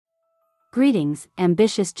Greetings,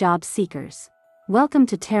 ambitious job seekers. Welcome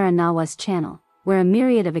to Terra Nawa's channel, where a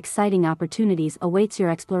myriad of exciting opportunities awaits your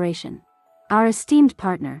exploration. Our esteemed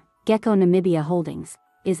partner, Gecko Namibia Holdings,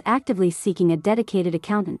 is actively seeking a dedicated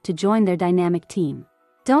accountant to join their dynamic team.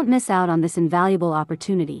 Don't miss out on this invaluable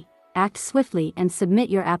opportunity. Act swiftly and submit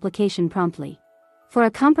your application promptly. For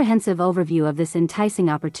a comprehensive overview of this enticing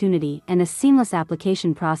opportunity and a seamless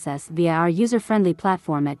application process via our user-friendly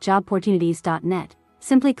platform at jobportunities.net,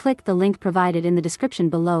 simply click the link provided in the description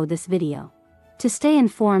below this video. To stay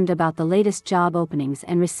informed about the latest job openings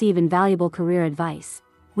and receive invaluable career advice,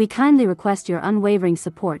 we kindly request your unwavering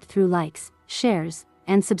support through likes, shares,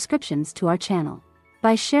 and subscriptions to our channel.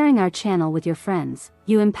 By sharing our channel with your friends,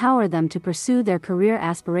 you empower them to pursue their career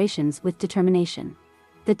aspirations with determination.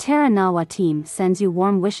 The Terra Nawa team sends you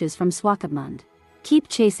warm wishes from Swakopmund. Keep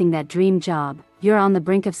chasing that dream job, you're on the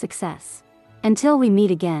brink of success. Until we meet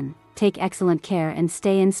again, take excellent care and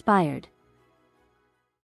stay inspired.